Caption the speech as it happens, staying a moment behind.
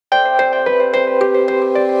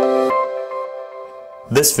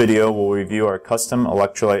This video will review our custom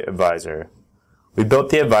Electrolyte Advisor. We built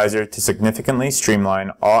the advisor to significantly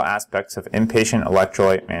streamline all aspects of inpatient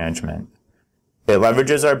electrolyte management. It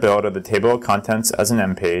leverages our build of the table of contents as an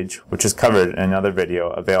end page, which is covered in another video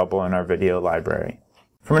available in our video library.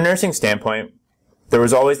 From a nursing standpoint, there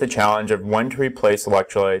was always the challenge of when to replace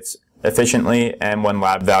electrolytes efficiently and when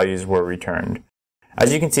lab values were returned.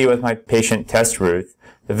 As you can see with my patient test Ruth,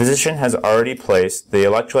 the physician has already placed the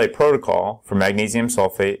electrolyte protocol for magnesium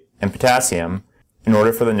sulfate and potassium in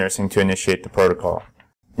order for the nursing to initiate the protocol.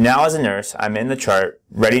 Now as a nurse, I'm in the chart,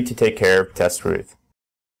 ready to take care of test Ruth.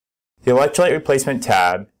 The electrolyte replacement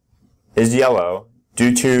tab is yellow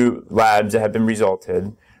due to labs that have been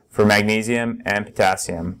resulted for magnesium and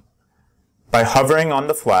potassium. By hovering on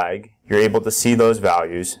the flag, you're able to see those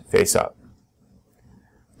values face up.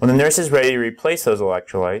 When the nurse is ready to replace those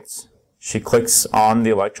electrolytes, she clicks on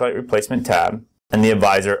the electrolyte replacement tab and the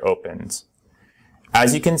advisor opens.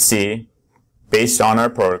 As you can see, based on our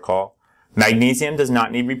protocol, magnesium does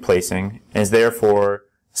not need replacing and is therefore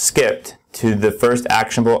skipped to the first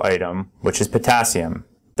actionable item, which is potassium.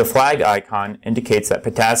 The flag icon indicates that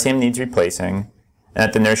potassium needs replacing and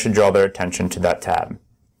that the nurse should draw their attention to that tab.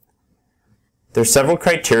 There are several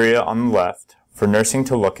criteria on the left for nursing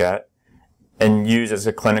to look at and use as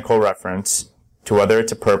a clinical reference to whether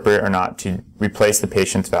it's appropriate or not to replace the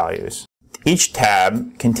patient's values. Each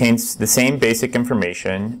tab contains the same basic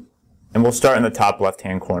information and we'll start in the top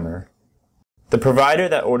left-hand corner. The provider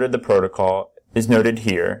that ordered the protocol is noted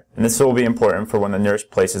here, and this will be important for when the nurse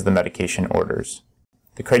places the medication orders.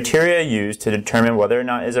 The criteria used to determine whether or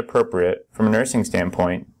not it is appropriate from a nursing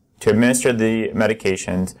standpoint to administer the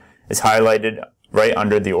medications is highlighted right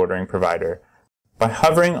under the ordering provider. By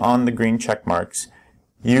hovering on the green check marks,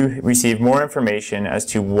 you receive more information as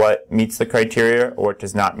to what meets the criteria or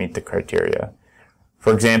does not meet the criteria.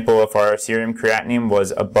 For example, if our serum creatinine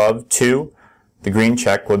was above 2, the green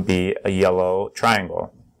check would be a yellow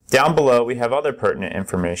triangle. Down below, we have other pertinent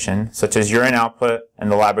information, such as urine output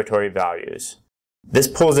and the laboratory values. This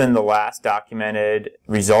pulls in the last documented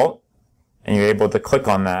result, and you're able to click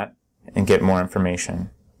on that and get more information.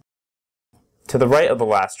 To the right of the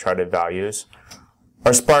last charted values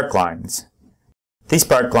are spark lines. These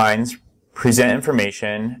spark lines present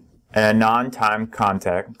information in a non-time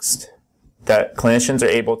context that clinicians are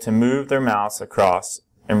able to move their mouse across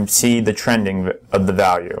and see the trending of the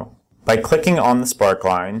value. By clicking on the spark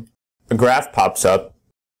line, a graph pops up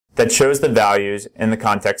that shows the values in the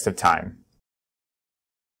context of time.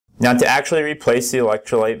 Now to actually replace the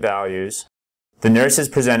electrolyte values, the nurse is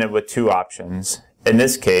presented with two options. In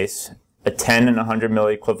this case, a 10 and 100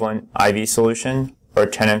 milliequivalent IV solution or a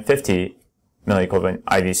 10 and 50 milliequivalent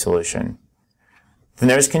IV solution. The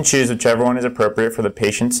nurse can choose whichever one is appropriate for the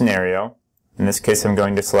patient scenario. In this case, I'm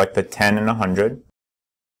going to select the 10 and 100.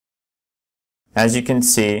 As you can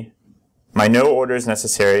see, my no orders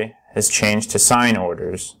necessary has changed to sign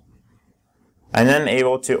orders. I'm then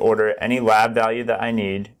able to order any lab value that I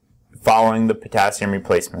need following the potassium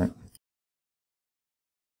replacement.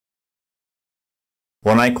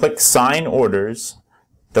 When I click sign orders,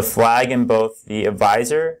 the flag in both the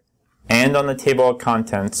advisor and on the table of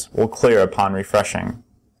contents will clear upon refreshing.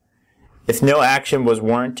 If no action was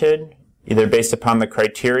warranted, either based upon the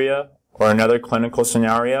criteria or another clinical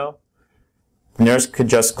scenario, the nurse could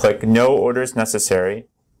just click no orders necessary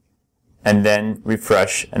and then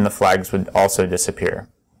refresh and the flags would also disappear.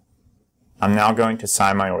 I'm now going to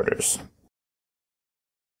sign my orders.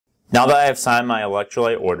 Now that I have signed my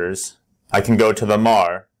electrolyte orders, I can go to the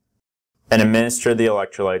MAR and administer the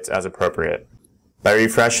electrolytes as appropriate. By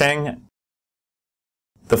refreshing,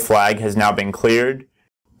 the flag has now been cleared.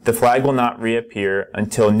 The flag will not reappear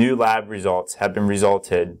until new lab results have been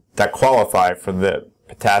resulted that qualify for the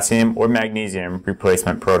potassium or magnesium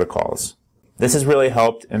replacement protocols. This has really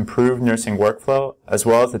helped improve nursing workflow as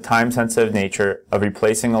well as the time-sensitive nature of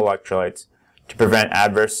replacing electrolytes to prevent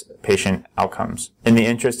adverse patient outcomes in the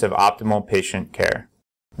interest of optimal patient care.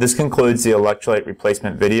 This concludes the electrolyte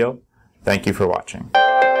replacement video. Thank you for watching.